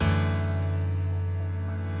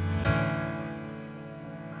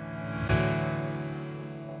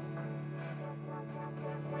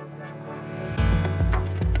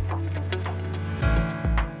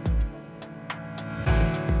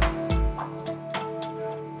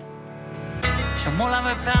Jag målar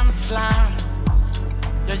med penslar.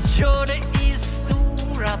 Jag gör det i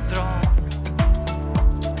stora drag.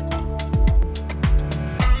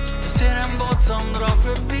 Jag ser en båt som drar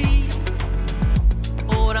förbi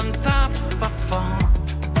och den tappar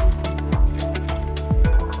fart.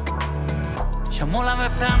 Jag målar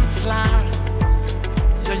med penslar.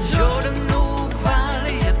 Jag gör det nog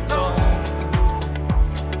varje dag.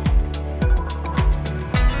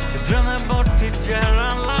 Jag drömmer bort till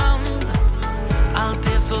fjärran land. Allt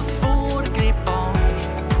är så svårgripbart.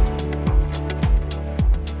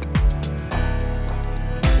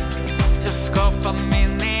 Jag skapar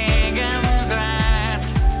min egen värld.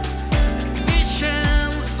 Det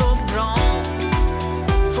känns så bra.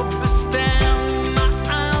 Får bestämma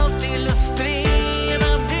allt,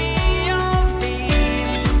 illustrera det jag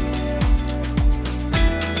vill.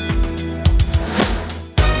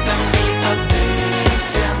 Den vita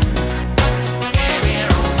duken är min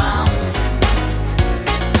romans.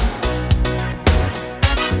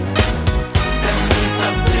 Den vita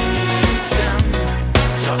duken,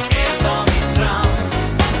 jag är som i trans.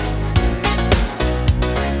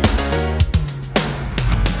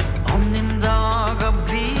 Om din dag har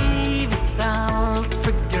blivit allt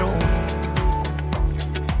för grå,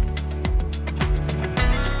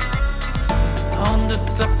 om du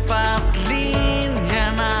tappat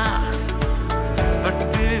linjerna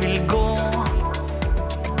vart du vill gå,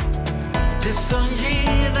 det som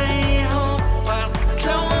ger dig hopp att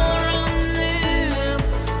klara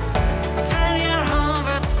nuet färgar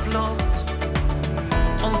havet blått.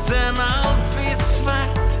 Om sen allt blir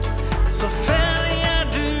svart så färgar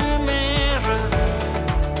du med rött.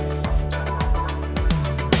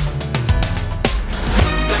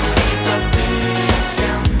 Den vita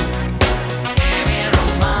duken är min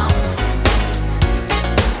romans.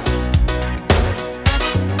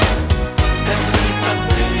 Den vita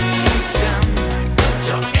duken,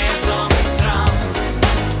 jag är som i trans.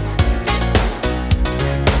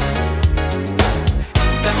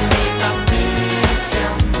 Den vita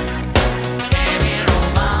duken är min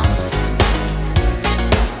romans.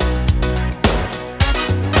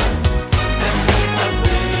 Den vita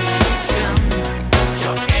duken,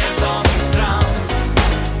 jag är som i trans.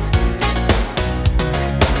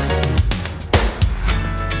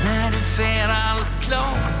 När du ser allt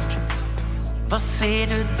klart, vad ser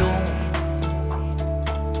du då?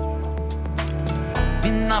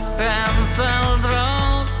 Mina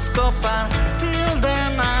penseldrag skapar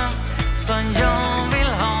bilderna som jag